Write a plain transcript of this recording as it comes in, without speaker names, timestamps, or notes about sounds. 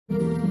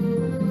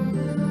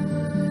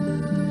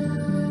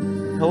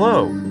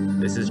Hello,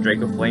 this is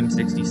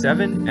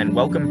DracoFlame67, and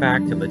welcome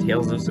back to the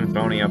Tales of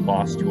Symphonia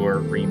Boss Tour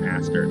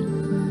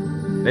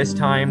Remastered. This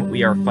time,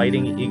 we are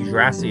fighting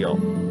Yggdrasill.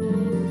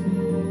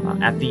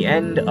 At the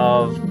end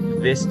of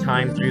this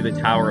time through the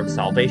Tower of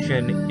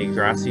Salvation,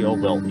 Yggdrasill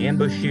will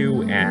ambush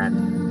you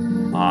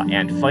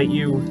and fight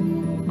you.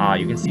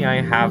 You can see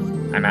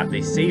I'm at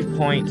the save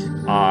point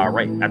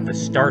right at the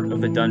start of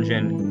the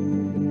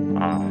dungeon.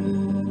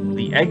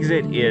 The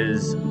exit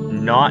is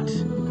not...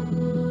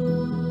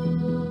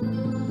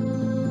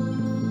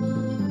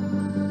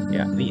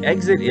 the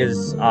exit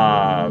is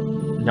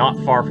not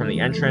far from the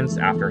entrance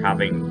after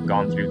having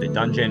gone through the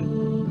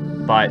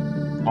dungeon, but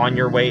on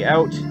your way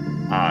out,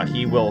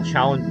 he will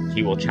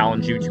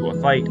challenge you to a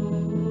fight,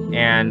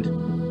 and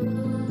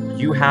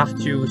you have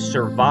to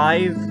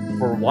survive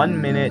for 1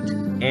 minute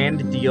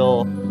and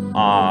deal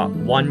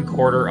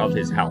 1/4 of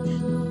his health.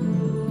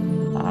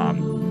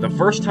 The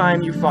first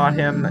time you fought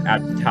him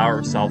at the Tower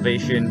of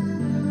Salvation,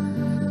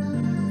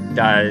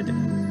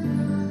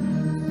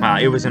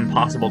 it was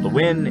impossible to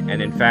win,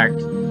 and in fact,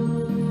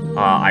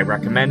 I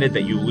recommended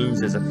that you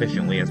lose as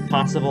efficiently as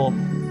possible.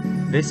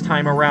 This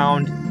time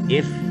around,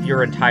 if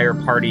your entire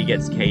party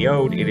gets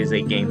KO'd, it is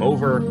a game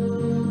over,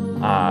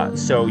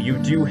 so you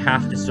do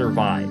have to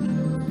survive.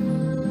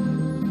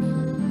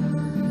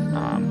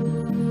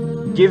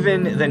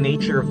 Given the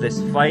nature of this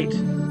fight,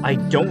 I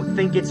don't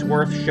think it's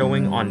worth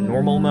showing on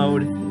normal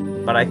mode,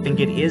 but I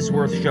think it is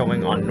worth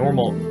showing on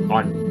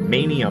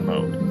Mania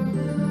mode.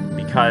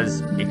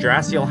 Because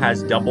Yggdrasill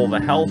has double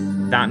the health,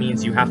 that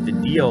means you have to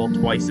deal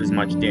twice as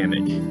much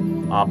damage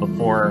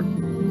before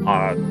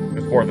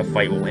the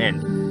fight will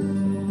end.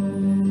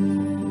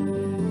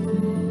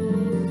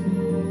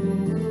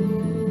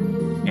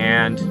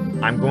 And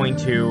I'm going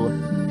to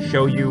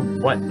show you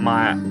what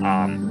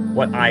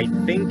I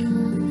think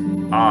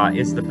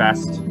is the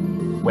best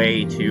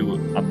way to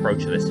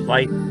approach this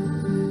fight.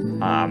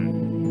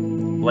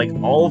 Like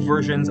all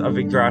versions of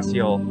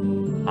Yggdrasill,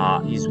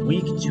 he's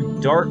weak to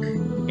dark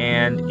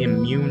and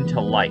immune to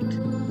light.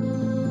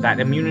 That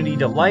immunity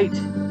to light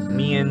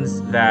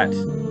means that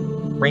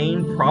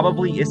Rain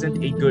probably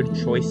isn't a good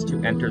choice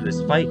to enter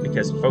this fight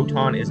because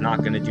Photon is not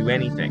going to do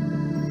anything.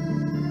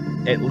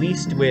 At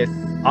least with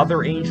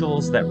other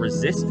angels that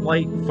resist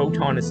light,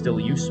 Photon is still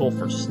useful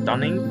for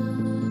stunning,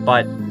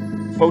 but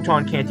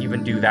Photon can't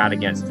even do that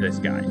against this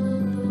guy.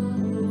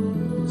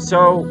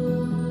 So,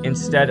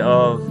 instead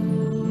of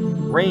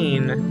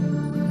Rain,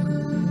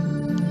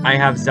 I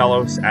have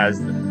Zelos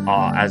as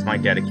my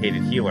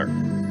dedicated healer.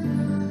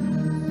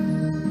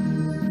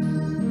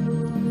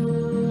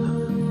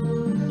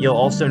 You'll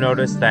also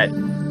notice that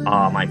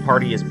my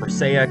party is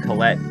Persea,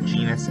 Colette,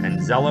 Genus, and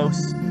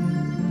Zelos.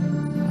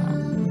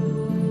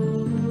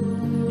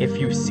 If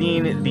you've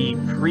seen the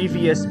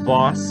previous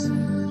boss,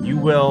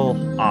 you'll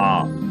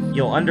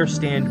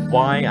understand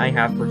why I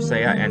have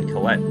Persea and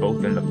Colette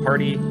both in the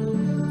party.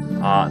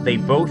 They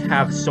both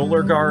have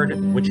Solar Guard,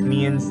 which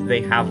means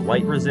they have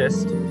light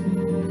resist.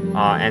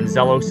 And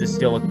Zelos is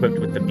still equipped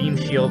with the Beam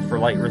Shield for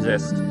light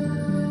resist.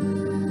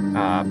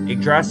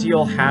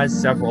 Yggdrasill has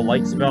several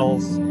light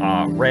spells,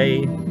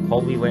 Ray,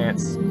 Holy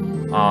Lance.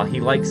 He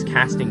likes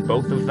casting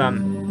both of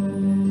them.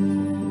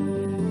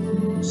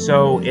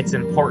 So it's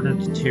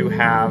important to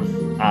have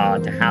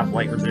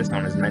light resist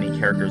on as many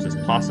characters as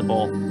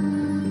possible.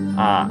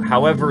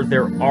 However,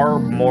 there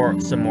are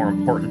some more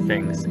important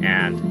things,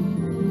 and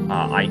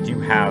I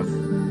do have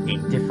a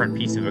different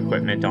piece of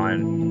equipment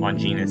on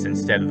Genus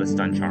instead of the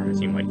stun charm, as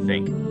you might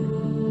think.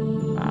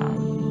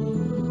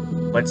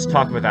 Let's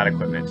talk about that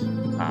equipment.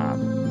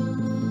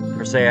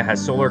 Persea has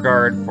Solar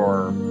Guard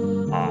for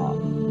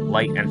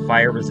light and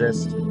fire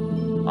resist.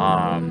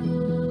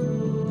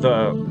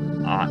 The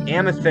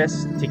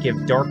Amethyst to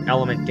give dark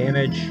element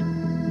damage.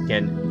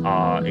 Again,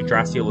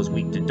 Yggdrasill is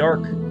weak to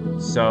dark,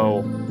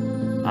 so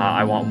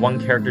I want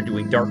one character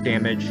doing dark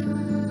damage,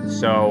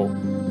 so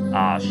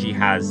she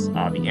has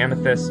the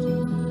Amethyst.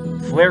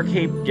 Flare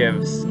Cape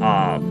gives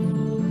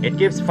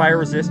fire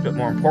resist, but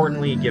more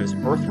importantly, it gives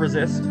earth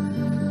resist.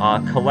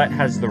 Colette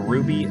has the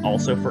Ruby,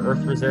 also for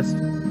earth resist.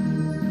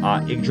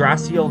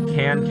 Yggdrasill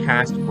can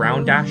cast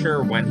Ground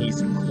Dasher when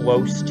he's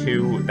close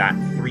to that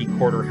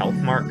 3/4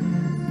 health mark.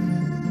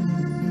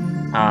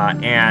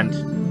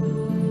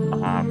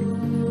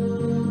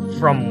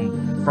 From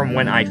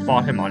when I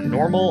fought him on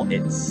normal,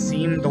 it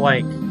seemed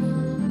like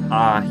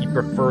he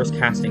prefers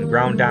casting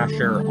Ground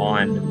Dasher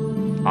on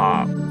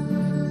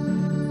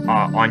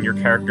your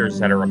characters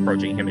that are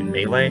approaching him in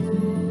melee.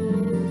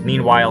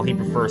 Meanwhile, he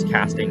prefers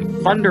casting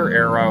Thunder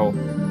Arrow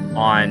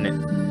on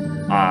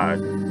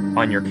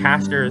your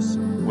casters,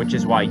 which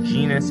is why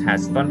Genus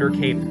has Thunder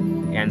Cape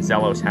and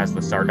Zelos has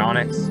the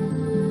Sardonyx,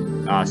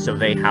 so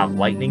they have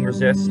lightning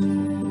resist.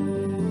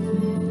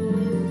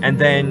 And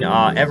then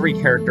every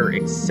character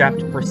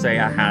except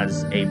Persea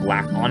has a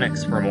Black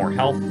Onyx for more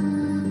health,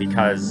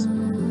 because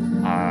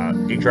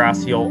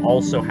Yggdrasill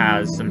also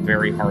has some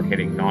very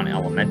hard-hitting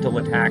non-elemental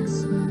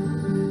attacks,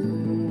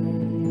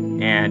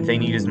 and they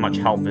need as much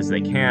health as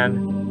they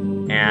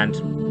can. And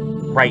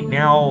right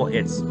now,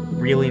 it's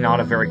really not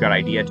a very good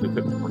idea to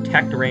equip the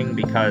Protect Ring,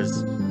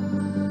 because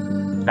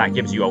that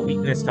gives you a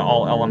weakness to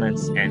all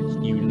elements,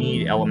 and you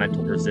need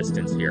elemental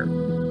resistance here.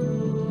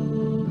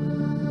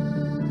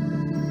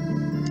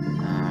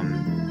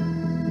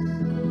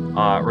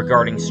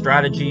 Regarding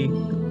strategy,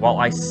 while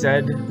I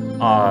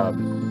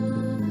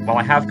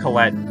have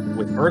Colette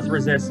with Earth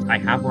Resist, I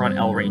have her on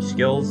L-range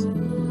skills,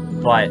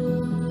 but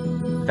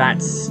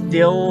that's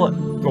still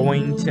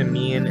going to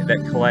mean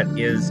that Colette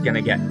is going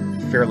to get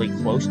fairly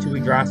close to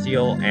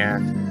Yggdrasill,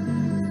 and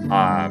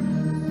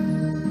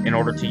in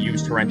order to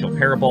use Torrential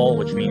Parabole,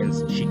 which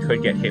means she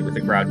could get hit with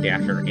the Ground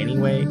Dasher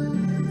anyway.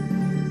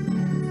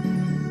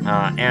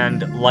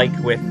 And like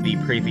with the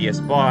previous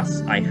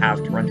boss, I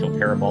have Torrential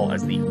Parabole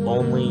as the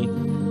only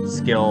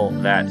skill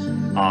that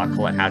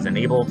Colette has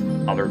enabled,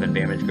 other than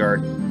Damage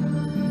Guard.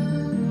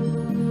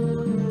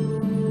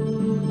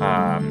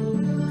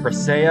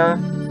 Presea,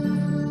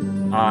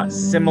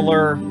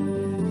 similar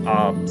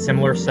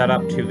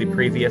setup to the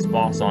previous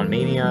boss on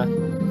Mania,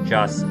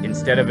 just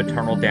instead of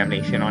Eternal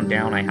Damnation on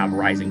down, I have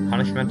Rising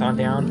Punishment on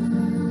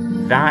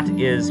down. That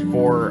is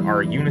for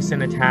our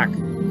Unison attack,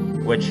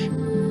 which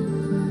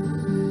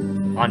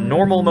on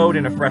normal mode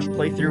in a fresh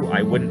playthrough,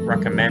 I wouldn't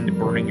recommend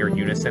burning your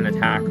Unison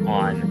attack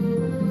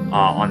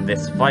on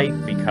this fight,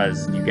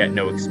 because you get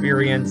no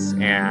experience,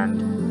 and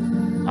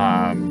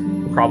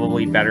there's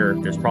probably a better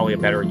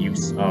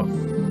use of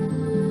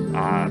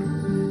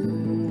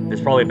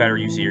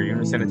your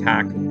Unison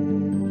attack,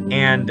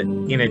 and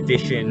in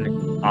addition,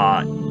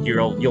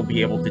 you'll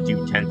be able to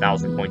do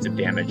 10,000 points of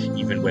damage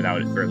even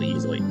without it fairly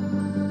easily.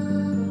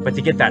 But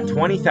to get that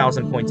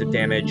 20,000 points of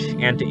damage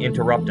and to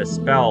interrupt a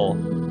spell,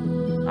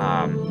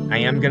 I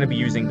am going to be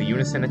using the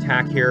Unison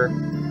attack here.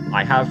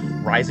 I have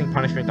Rising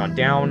Punishment on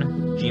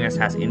down, Genis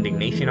has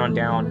Indignation on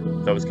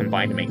down, those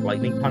combine to make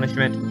Lightning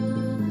Punishment,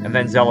 and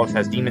then Zelos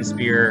has Demon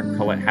Spear,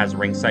 Colette has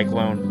Ring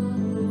Cyclone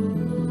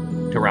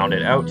to round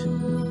it out.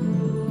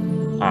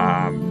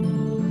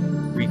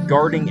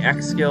 Regarding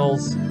X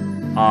skills,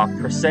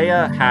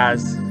 Presea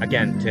has,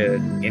 again,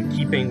 in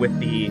keeping with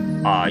the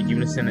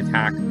Unison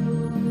attack,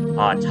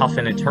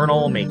 Toughen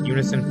Eternal, make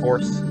Unison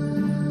Force.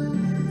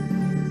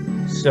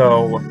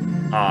 So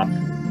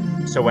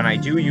when I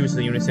do use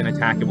the Unison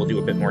attack, it will do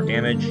a bit more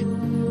damage.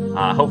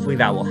 Hopefully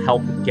that will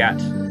help get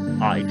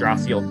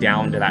Yggdrasill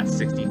down to that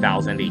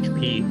 60,000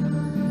 HP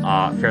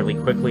fairly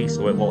quickly,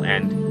 so it will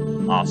end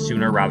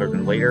sooner rather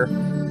than later.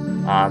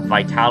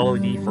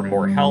 Vitality for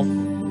more health,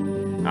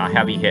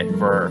 Heavy Hit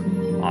for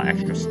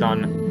extra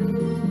stun.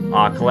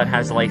 Colette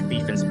has Life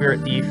Thief and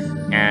Spirit Thief,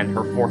 and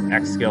her 4th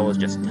X skill is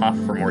just Tough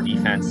for more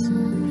defense.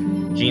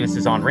 Genis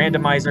is on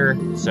Randomizer,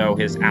 so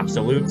his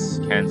absolutes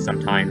can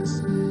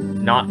sometimes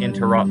not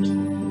interrupt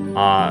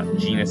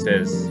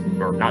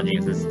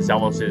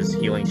Zelos's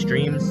healing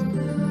streams.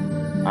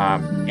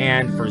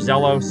 And for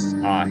Zelos,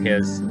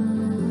 his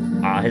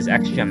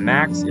X-Gem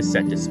Max is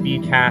set to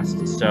Speed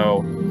Cast,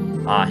 so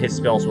his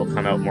spells will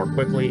come out more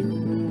quickly.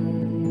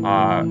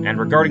 And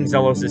regarding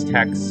Zelos's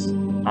techs,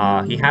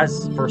 he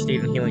has First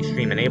Aid and Healing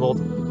Stream enabled.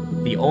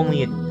 The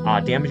only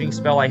damaging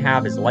spell I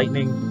have is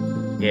Lightning.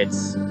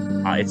 It's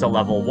a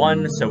level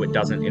 1, so it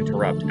doesn't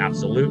interrupt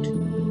Absolute.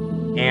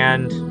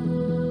 And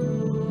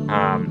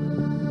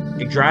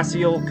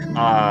Yggdrasill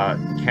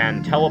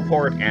can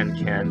teleport and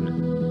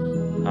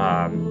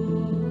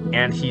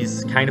and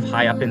he's kind of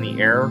high up in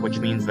the air, which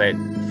means that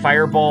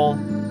Fireball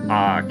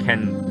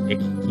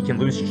you can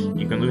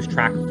lose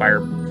track of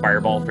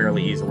Fireball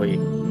fairly easily.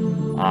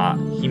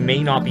 He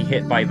may not be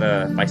hit by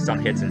some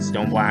hits in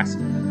Stone Blast,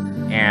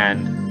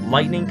 and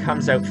Lightning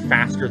comes out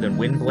faster than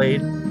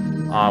Windblade,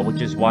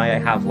 which is why I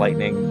have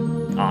Lightning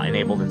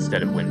enabled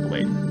instead of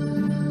Windblade.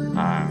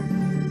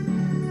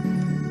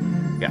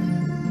 Yeah.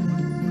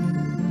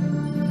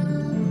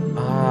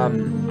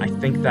 I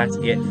think that's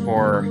it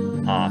for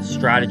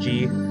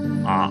strategy.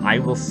 I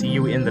will see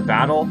you in the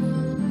battle,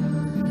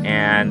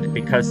 and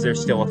because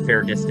there's still a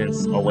fair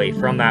distance away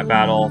from that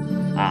battle,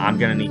 I'm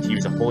going to need to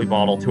use a Holy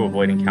Bottle to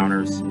avoid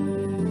encounters,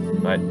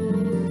 but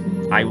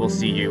I will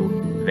see you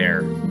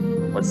there.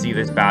 Let's see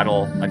this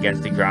battle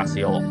against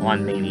Yggdrasill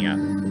on Mania.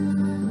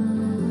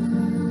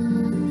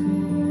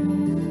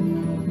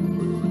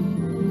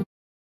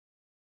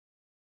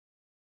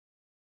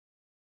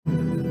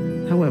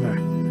 However,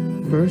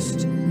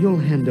 first, you'll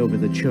hand over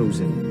the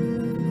Chosen.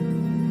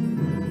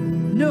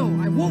 No,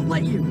 I won't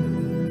let you!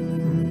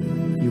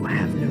 You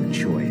have no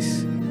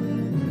choice.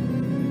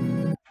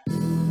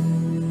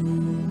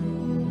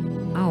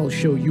 I'll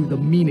show you the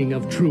meaning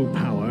of true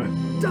power.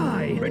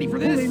 Die! Ready for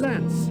this? Holy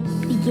Lance!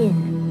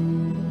 Begin.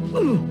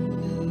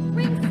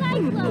 Ring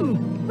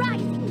Cyclone!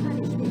 Rising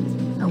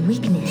Punishment! A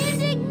weakness.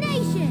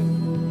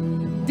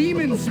 Indignation!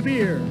 Demon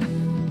Spear!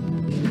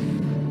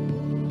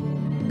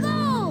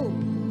 Go!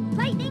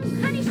 Lightning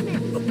Punishment!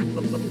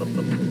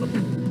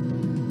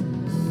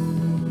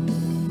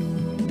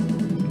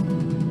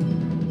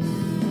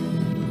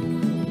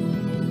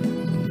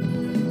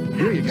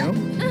 Here you go.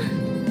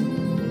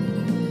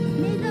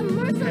 May the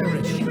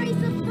merciless embrace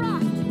of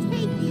frost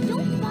take you.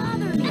 Don't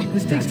bother me.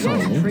 This takes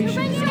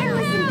concentration.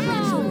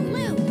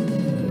 Absolute.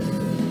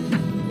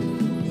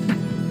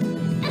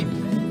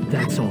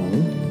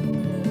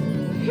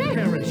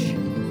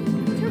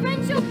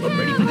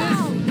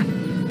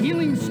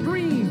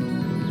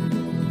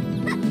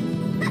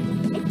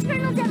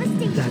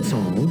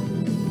 That's all.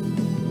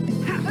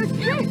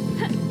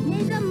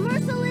 May the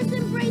merciless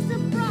embrace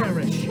of frost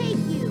Perish. take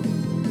you.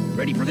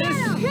 Ready for this?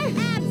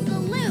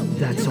 Absolute.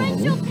 That's all.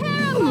 Torrential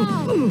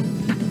parabole.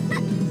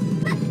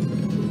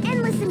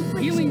 Endless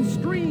infliction. Healing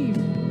stream.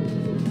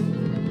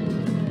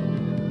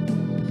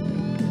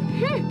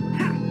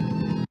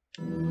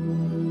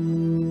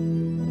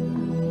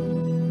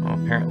 Well,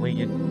 apparently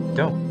you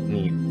don't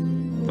need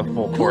the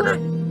full quarter.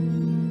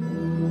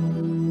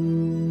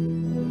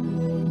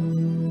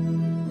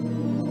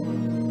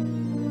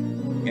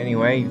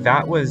 Anyway,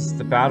 that was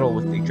the battle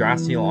with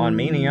Yggdrasill on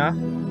Mania.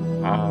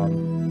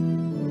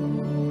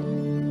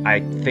 I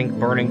think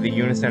burning the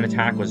Unison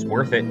attack was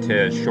worth it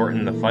to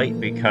shorten the fight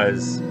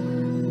because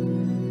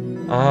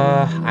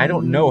I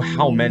don't know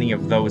how many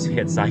of those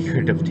hits I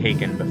could have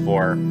taken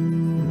before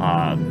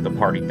the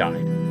party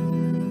died.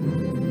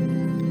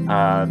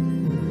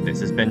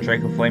 This has been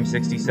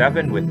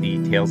DracoFlame67 with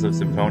the Tales of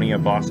Symphonia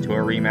Boss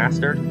Tour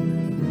Remastered.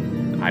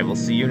 I will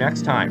see you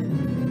next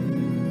time.